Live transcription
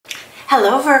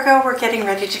Hello Virgo, we're getting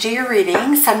ready to do your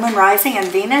reading. Sun, Moon, Rising, and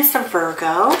Venus of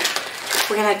Virgo.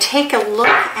 We're going to take a look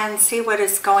and see what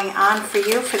is going on for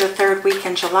you for the third week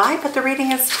in July, but the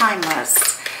reading is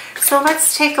timeless. So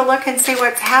let's take a look and see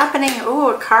what's happening.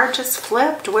 Ooh, a card just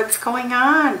flipped. What's going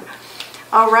on?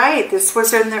 All right, this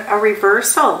was a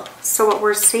reversal. So what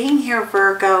we're seeing here,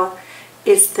 Virgo,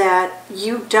 is that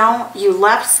you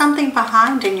left something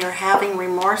behind and you're having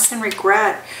remorse and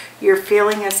regret. You're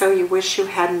feeling as though you wish you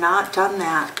had not done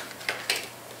that.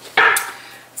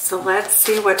 So let's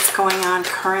see what's going on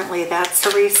currently. That's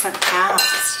the recent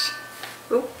past.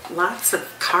 Ooh, lots of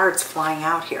cards flying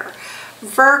out here.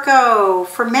 Virgo,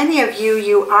 for many of you,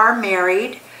 you are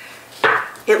married.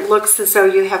 It looks as though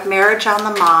you have marriage on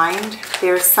the mind.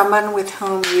 There's someone with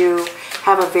whom you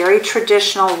have a very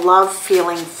traditional love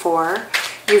feeling for.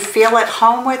 You feel at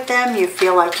home with them. You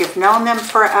feel like you've known them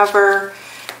forever.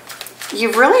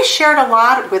 You've really shared a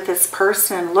lot with this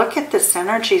person. Look at this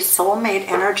energy, soulmate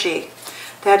energy.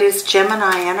 That is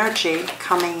Gemini energy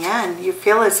coming in. You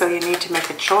feel as though you need to make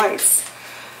a choice.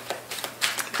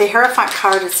 The Hierophant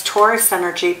card is Taurus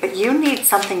energy, but you need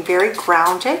something very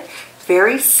grounded,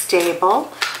 very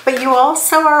stable. But you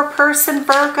also are a person,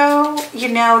 Virgo,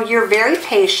 you're very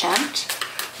patient.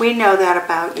 We know that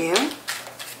about you.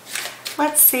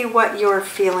 Let's see what you're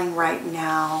feeling right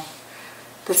now.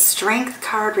 The Strength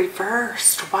card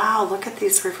reversed. Wow, look at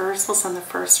these reversals in the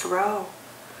first row.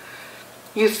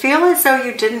 You feel as though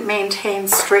you didn't maintain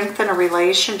strength in a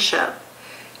relationship.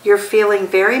 You're feeling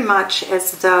very much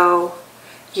as though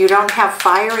you don't have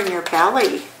fire in your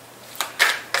belly.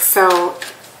 So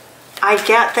I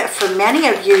get that for many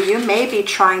of you, you may be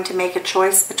trying to make a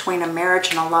choice between a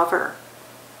marriage and a lover.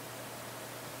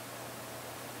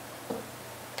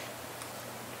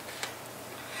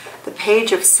 The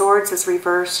Page of Swords is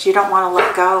reversed. You don't want to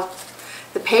let go.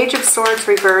 The Page of Swords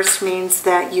reversed means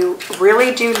that you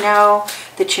really do know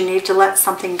that you need to let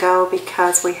something go,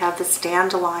 because we have this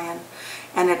dandelion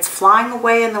and it's flying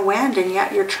away in the wind, and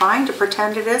yet you're trying to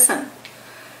pretend it isn't.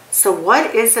 So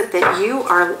what is it that you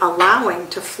are allowing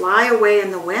to fly away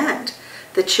in the wind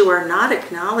that you are not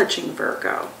acknowledging,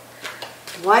 Virgo?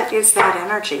 What is that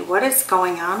energy? What is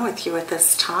going on with you at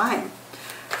this time?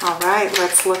 All right,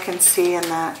 let's look and see in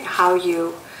that how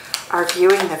you are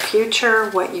viewing the future,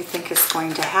 what you think is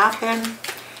going to happen.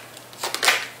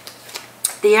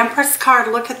 The Empress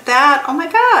card, look at that. Oh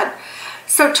my God.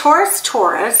 So Taurus.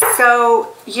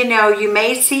 So, you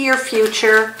may see your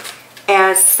future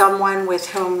as someone with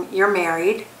whom you're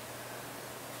married.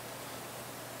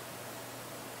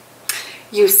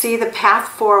 You see the path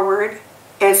forward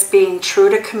as being true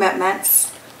to commitments.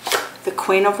 The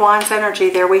Queen of Wands energy,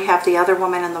 there we have the other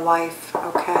woman and the wife.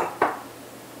 Okay.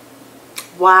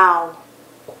 Wow.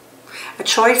 A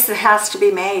choice that has to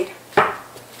be made.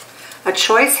 A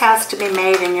choice has to be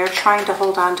made, and you're trying to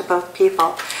hold on to both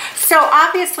people. So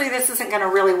obviously this isn't going to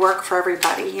really work for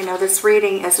everybody. This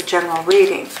reading is a general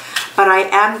reading. But I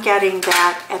am getting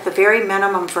that at the very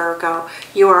minimum, Virgo,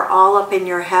 you are all up in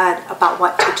your head about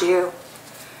what to do.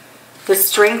 The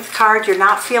Strength card, you're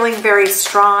not feeling very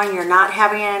strong. You're not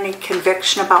having any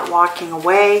conviction about walking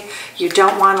away. You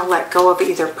don't want to let go of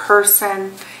either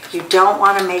person. You don't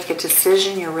want to make a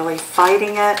decision. You're really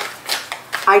fighting it.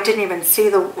 I didn't even see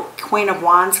the Queen of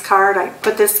Wands card. I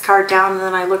put this card down and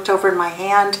then I looked over in my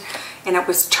hand and it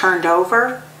was turned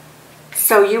over.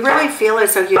 So you really feel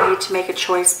as though you need to make a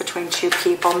choice between two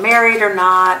people, married or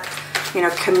not,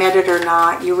 committed or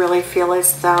not. You really feel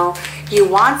as though you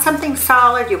want something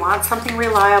solid, you want something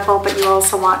reliable, but you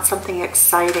also want something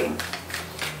exciting.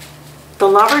 The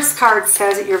Lovers card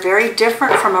says that you're very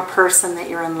different from a person that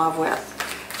you're in love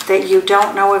with, that you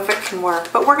don't know if it can work,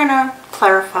 but we're going to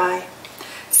clarify.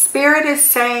 Spirit is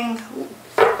saying,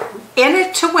 in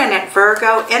it to win it,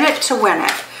 Virgo, in it to win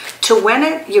it. To win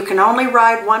it, you can only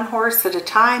ride one horse at a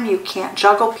time. You can't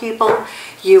juggle people.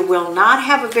 You will not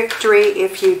have a victory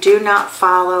if you do not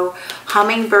follow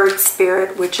hummingbird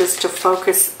spirit, which is to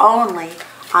focus only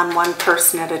on one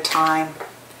person at a time.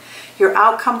 Your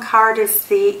outcome card is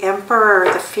the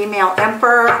Emperor, the female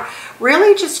Emperor,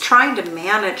 really just trying to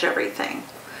manage everything.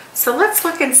 So let's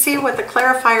look and see what the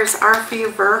clarifiers are for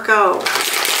you, Virgo.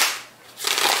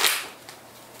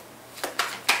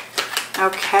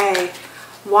 Okay.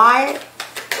 Why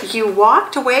you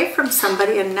walked away from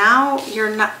somebody and now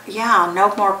you're not,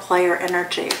 no more player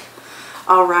energy.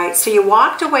 All right, so you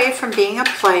walked away from being a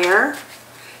player.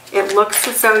 It looks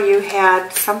as though you had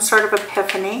some sort of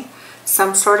epiphany,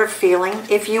 some sort of feeling.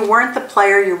 If you weren't the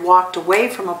player, you walked away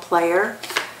from a player.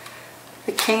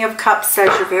 The King of Cups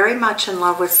says you're very much in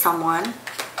love with someone,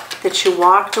 that you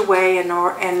walked away in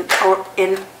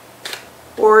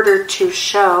order to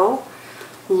show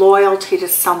loyalty to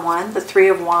someone. The Three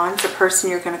of Wands, the person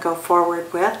you're going to go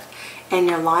forward with in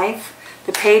your life.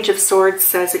 The Page of Swords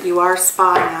says that you are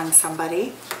spying on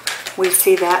somebody. We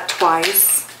see that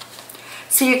twice.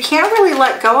 So you can't really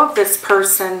let go of this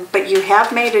person, but you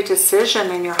have made a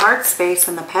decision in your heart space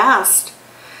in the past.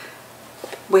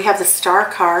 We have the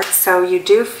Star card, so you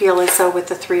do feel as though with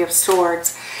the Three of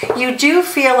Swords, you do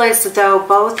feel as though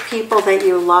both people that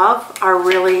you love are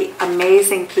really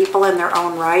amazing people in their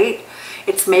own right.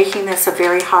 It's making this a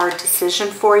very hard decision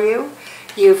for you.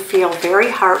 You feel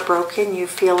very heartbroken. You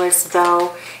feel as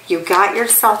though you got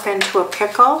yourself into a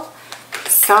pickle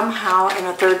somehow in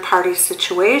a third-party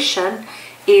situation,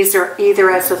 either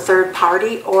as a third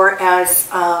party or as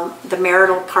the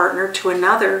marital partner to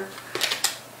another.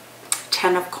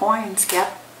 Ten of Coins,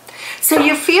 yep. So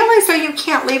you feel as though you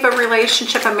can't leave a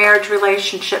relationship, a marriage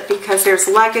relationship, because there's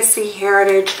legacy,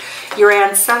 heritage. Your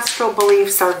ancestral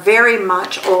beliefs are very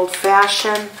much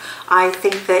old-fashioned. I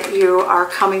think that you are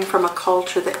coming from a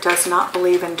culture that does not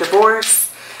believe in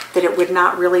divorce, that it would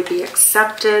not really be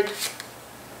accepted.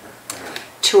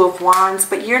 Two of Wands,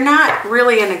 but you're not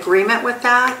really in agreement with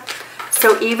that.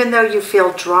 So even though you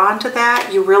feel drawn to that,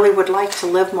 you really would like to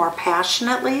live more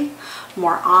passionately,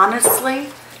 more honestly.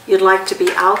 You'd like to be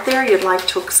out there. You'd like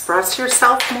to express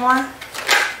yourself more.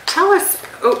 Tell us,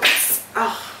 oops,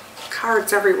 oh,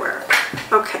 cards everywhere.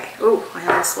 Okay, ooh, I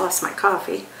almost lost my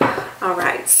coffee. All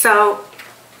right, so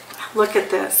look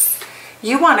at this.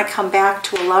 You want to come back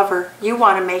to a lover. You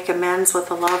want to make amends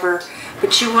with a lover,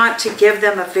 but you want to give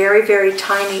them a very, very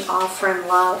tiny offering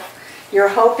love. You're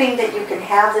hoping that you can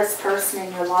have this person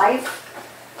in your life,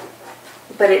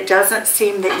 but it doesn't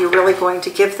seem that you're really going to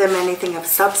give them anything of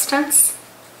substance.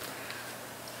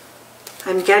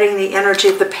 I'm getting the energy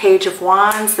of the Page of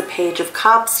Wands, the Page of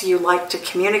Cups. You like to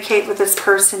communicate with this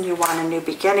person. You want a new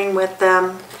beginning with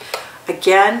them.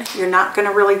 Again, you're not going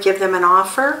to really give them an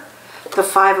offer. The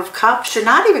Five of Cups, you're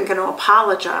not even going to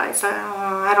apologize.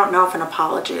 I don't know if an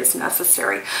apology is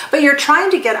necessary, but you're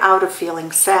trying to get out of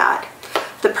feeling sad.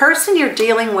 The person you're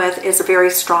dealing with is a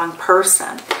very strong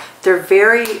person. They're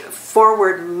very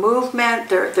forward movement.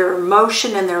 Their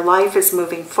emotion in their life is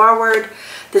moving forward.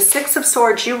 The Six of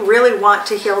Swords, you really want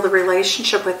to heal the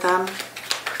relationship with them.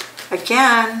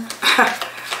 Again,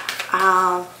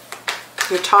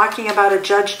 you're talking about a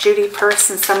Judge Judy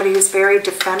person, somebody who's very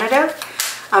definitive,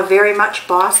 very much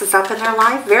bosses up in their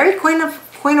life, very Queen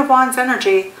of Wands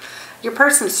energy. Your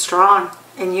person's strong,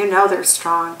 and you know they're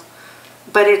strong.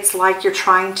 But it's like you're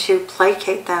trying to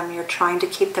placate them. You're trying to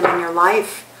keep them in your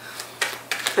life.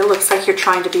 It looks like you're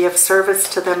trying to be of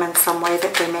service to them in some way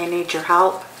that they may need your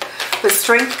help. The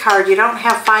Strength card, you don't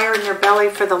have fire in your belly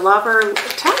for the lover.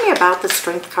 Tell me about the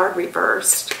Strength card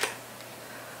reversed.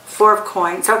 Four of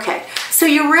Coins. Okay, so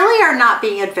you really are not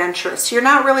being adventurous. You're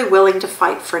not really willing to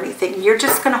fight for anything. You're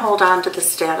just going to hold on to the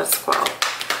status quo.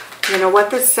 You know, what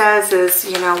this says is,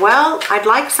 you know, well, I'd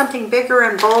like something bigger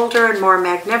and bolder and more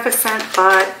magnificent,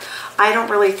 but I don't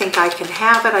really think I can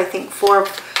have it. I think Four of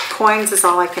Coins is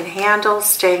all I can handle,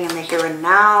 staying in the here and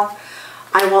now.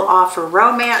 I will offer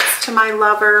romance to my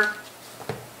lover,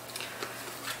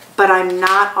 but I'm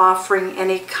not offering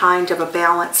any kind of a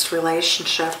balanced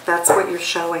relationship. That's what you're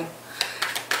showing.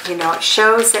 You know, it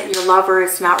shows that your lover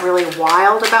is not really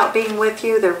wild about being with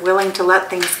you. They're willing to let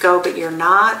things go, but you're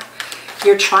not.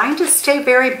 You're trying to stay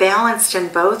very balanced in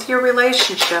both your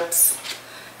relationships.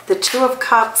 The Two of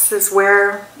Cups is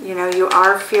where, you know, you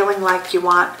are feeling like you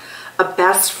want a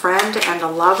best friend and a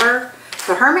lover.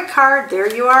 The Hermit card,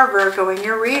 there you are, Virgo, in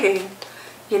your reading.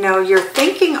 You know, you're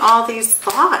thinking all these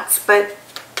thoughts, but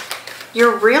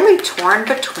you're really torn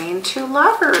between two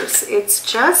lovers. It's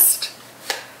just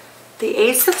the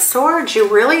Ace of Swords. You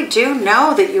really do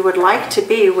know that you would like to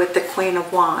be with the Queen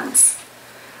of Wands,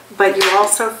 but you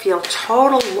also feel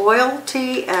total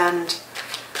loyalty and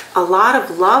a lot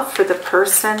of love for the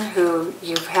person who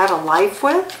you've had a life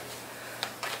with.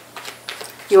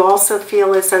 You also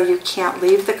feel as though you can't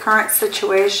leave the current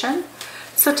situation.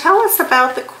 So tell us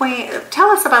about the Queen, tell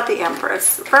us about the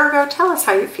Empress. Virgo, tell us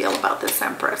how you feel about this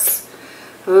Empress.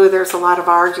 Ooh, there's a lot of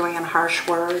arguing and harsh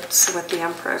words with the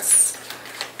Empress.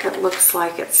 It looks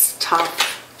like it's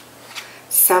tough.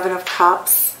 Seven of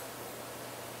Cups.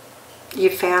 You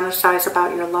fantasize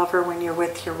about your lover when you're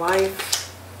with your wife.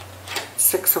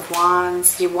 Six of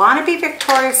Wands. You want to be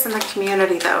victorious in the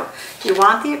community, though. You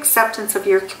want the acceptance of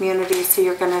your community, so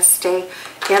you're going to stay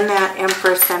in that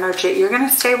Empress energy. You're going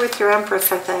to stay with your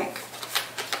Empress, I think.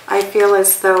 I feel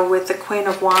as though with the Queen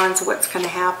of Wands, what's going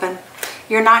to happen?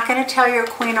 You're not going to tell your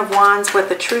Queen of Wands what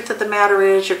the truth of the matter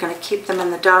is. You're going to keep them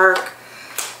in the dark.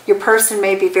 Your person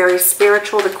may be very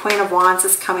spiritual. The Queen of Wands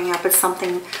is coming up as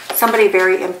somebody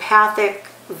very empathic,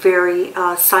 very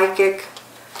psychic.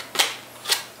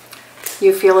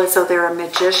 You feel as though they're a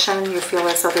magician. You feel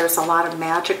as though there's a lot of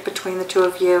magic between the two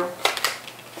of you.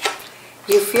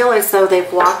 You feel as though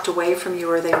they've walked away from you,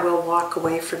 or they will walk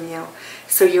away from you.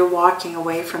 So you're walking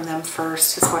away from them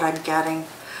first is what I'm getting.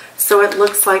 So it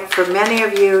looks like for many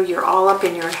of you, you're all up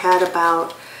in your head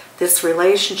about this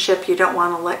relationship you don't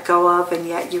want to let go of, and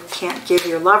yet you can't give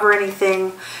your lover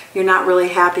anything. You're not really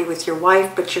happy with your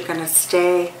wife, but you're going to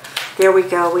stay. There we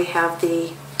go. We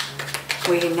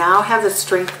now have the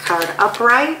Strength card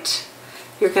upright.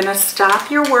 You're going to stop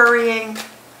your worrying.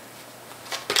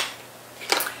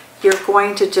 You're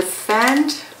going to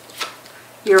defend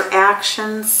your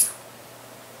actions.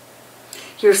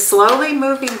 You're slowly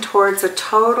moving towards a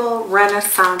total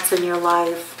renaissance in your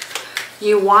life.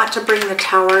 You want to bring the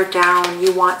tower down.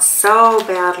 You want so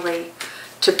badly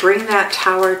to bring that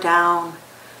tower down,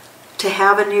 to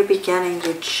have a new beginning.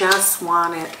 You just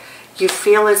want it. You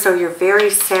feel as though you're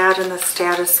very sad in the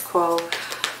status quo.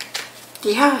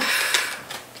 Yeah,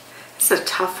 it's a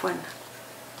tough one.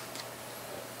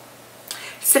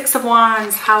 Six of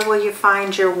Wands, how will you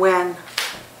find your win?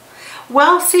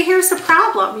 Well, see, here's the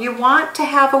problem. You want to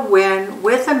have a win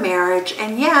with a marriage,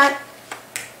 and yet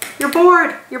you're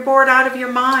bored. You're bored out of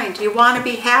your mind. You want to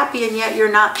be happy, and yet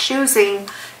you're not choosing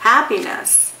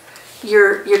happiness.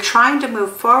 You're trying to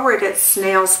move forward at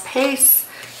snail's pace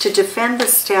to defend the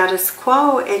status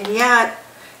quo, and yet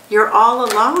you're all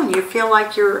alone. You feel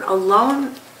like you're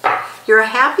alone. You're a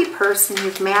happy person.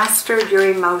 You've mastered your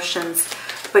emotions,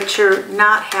 but you're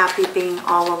not happy being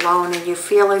all alone, and you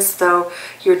feel as though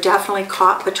you're definitely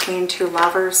caught between two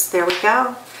lovers. There we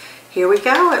go. Here we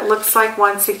go. It looks like,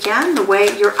 once again, the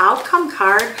way your outcome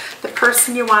card, the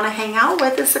person you want to hang out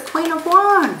with is the Queen of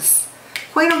Wands.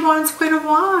 Queen of Wands, Queen of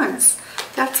Wands.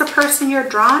 That's the person you're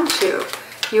drawn to.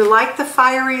 You like the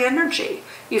fiery energy.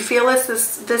 You feel as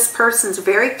this person's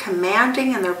very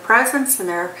commanding in their presence, in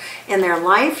their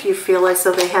life. You feel as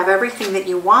though they have everything that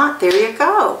you want. There you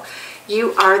go.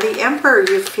 You are the Emperor.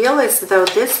 You feel as though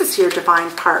this is your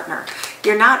divine partner.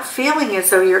 You're not feeling as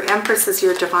though your Empress is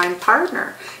your divine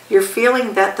partner. You're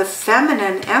feeling that the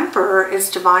feminine Emperor is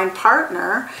divine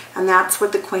partner, and that's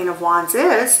what the Queen of Wands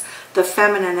is. The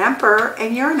feminine Emperor,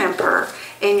 and you're an Emperor.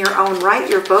 In your own right,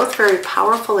 you're both very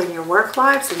powerful in your work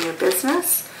lives and your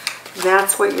business.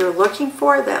 That's what you're looking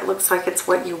for. That looks like it's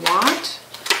what you want.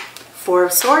 Four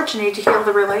of Swords, you need to heal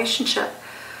the relationship.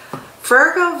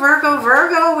 Virgo, Virgo,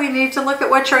 Virgo, we need to look at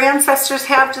what your ancestors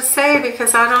have to say,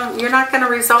 because you're not going to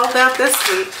resolve that this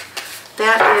week.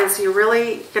 That is, you're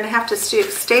really going to have to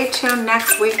stay tuned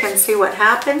next week and see what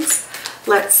happens.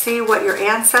 Let's see what your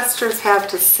ancestors have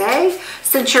to say.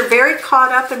 Since you're very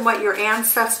caught up in what your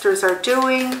ancestors are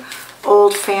doing,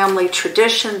 old family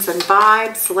traditions and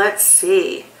vibes, let's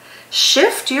see.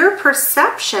 Shift your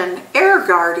perception, Air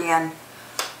Guardian.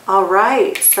 All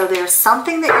right, so there's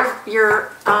something that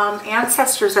your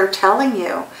ancestors are telling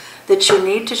you that you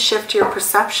need to shift your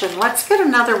perception. Let's get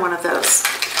another one of those.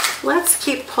 Let's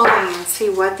keep pulling and see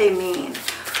what they mean.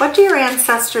 What do your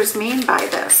ancestors mean by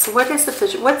this? What is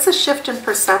it? What's the shift in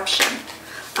perception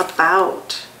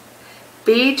about?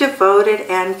 Be devoted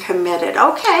and committed.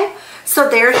 Okay, so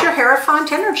there's your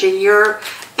Hierophant energy. You're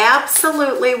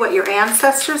absolutely, what your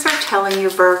ancestors are telling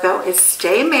you, Virgo, is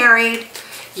stay married.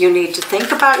 You need to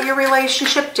think about your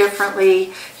relationship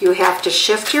differently. You have to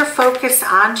shift your focus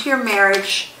onto your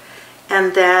marriage,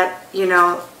 and that, you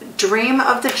know, dream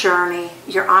of the journey.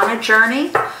 You're on a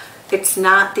journey. It's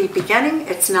not the beginning.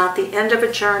 It's not the end of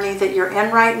a journey that you're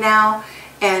in right now.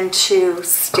 And to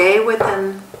stay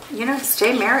within, you know,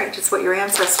 stay married is what your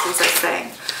ancestors are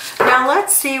saying. Now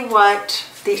let's see what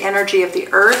the energy of the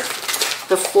earth,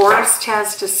 the forest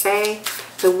has to say,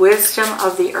 the wisdom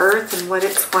of the earth and what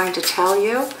it's going to tell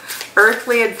you.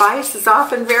 Earthly advice is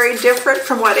often very different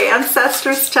from what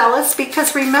ancestors tell us,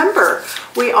 because remember,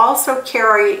 we also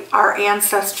carry our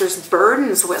ancestors'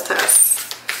 burdens with us.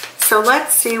 So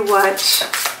let's see what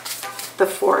the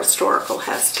Forest Oracle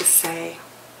has to say.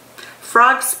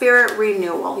 Frog Spirit,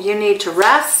 renewal. You need to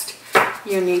rest.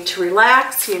 You need to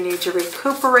relax. You need to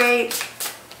recuperate.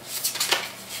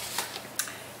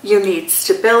 You need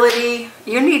stability.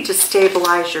 You need to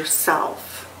stabilize yourself.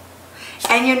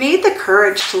 And you need the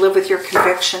courage to live with your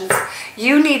convictions.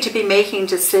 You need to be making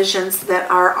decisions that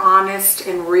are honest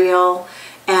and real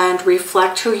and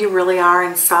reflect who you really are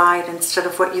inside instead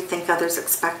of what you think others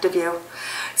expect of you.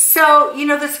 So, you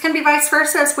know, this can be vice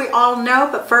versa, as we all know,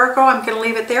 but Virgo, I'm going to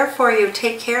leave it there for you.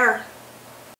 Take care.